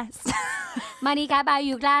you class. Money can't buy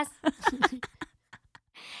you class.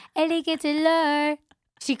 Elige Heller.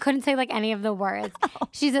 She couldn't say like any of the words.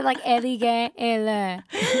 She said like Elige Heller.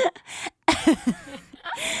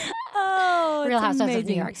 Oh, Real Housewives of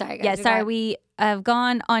New York. Sorry, guys. Yeah, sorry. We have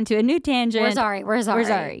gone onto a new tangent. We're sorry. We're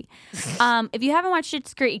sorry. If you haven't watched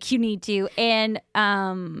Schitt's Creek, you need to. And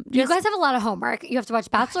you guys have a lot of homework. You have to watch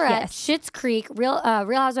Bachelorette, Yes. Schitt's Creek, Real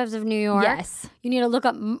Housewives of New York. Yes. You need to look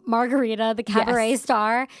up Margarita, the cabaret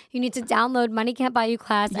star. You need to download Money Can't Buy You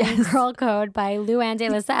Class and Girl Code by Luann de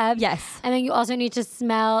Lesseps. Yes. And then you also need to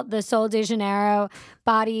smell the Sol de Janeiro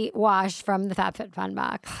body wash from the FabFitFun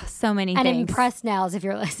box. So many And things. Impress Nails if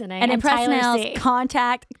you're listening. And Impress Tyler Nails, C.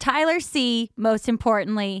 contact Tyler C, most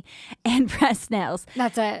importantly, and Press Nails.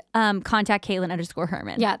 That's it. Contact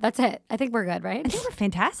Caitlin_Herman. Yeah, that's it. I think we're good, right? I think we're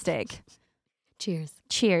fantastic. Cheers.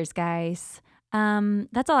 Cheers, guys.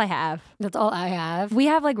 That's all I have. That's all I have. We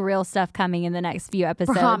have like real stuff coming in the next few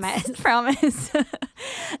episodes. Promise.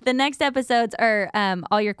 The next episodes are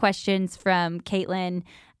all your questions from Caitlin.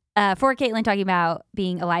 For Caitlin, talking about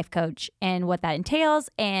being a life coach and what that entails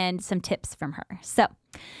and some tips from her. So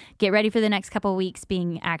get ready for the next couple of weeks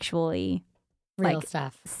being actually Real like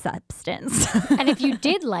stuff. substance. And if you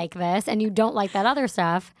did like this and you don't like that other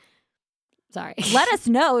stuff, sorry. Let us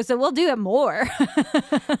know so we'll do it more.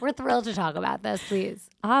 We're thrilled to talk about this, please.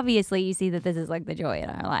 Obviously, you see that this is like the joy in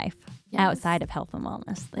our life outside of health and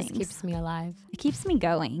wellness things. This keeps me alive It keeps me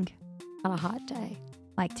going. on a hot day.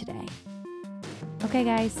 Like today. Okay,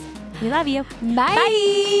 guys. We love you.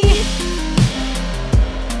 Bye.